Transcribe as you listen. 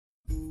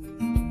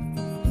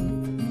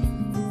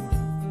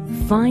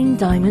fine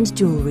diamond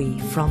jewellery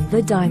from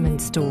the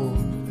Diamond Store.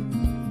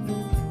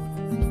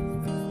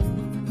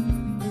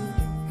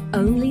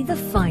 Only the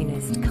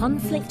finest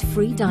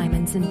conflict-free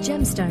diamonds and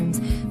gemstones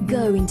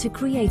go into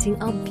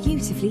creating our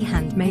beautifully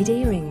handmade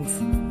earrings.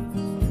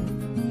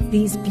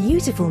 These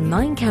beautiful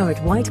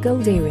 9-carat white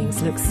gold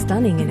earrings look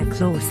stunning in a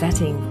claw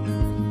setting.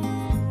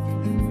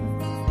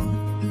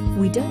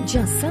 We don't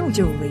just sell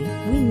jewellery,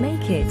 we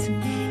make it.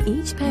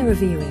 Each pair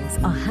of earrings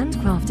are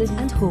handcrafted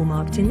and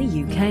hallmarked in the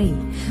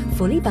UK,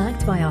 fully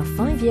backed by our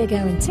 5-year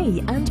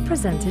guarantee and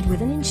presented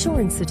with an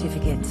insurance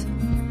certificate.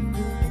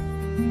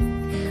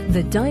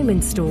 The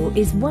Diamond Store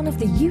is one of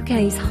the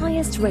UK's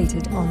highest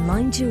rated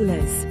online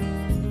jewellers.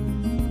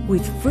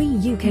 With free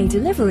UK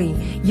delivery,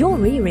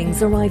 your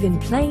earrings arrive in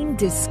plain,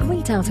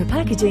 discreet outer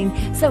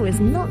packaging so as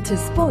not to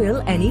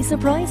spoil any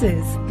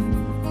surprises.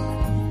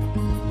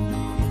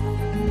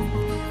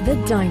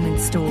 The Diamond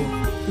Store.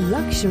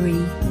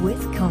 Luxury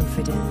with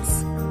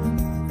confidence.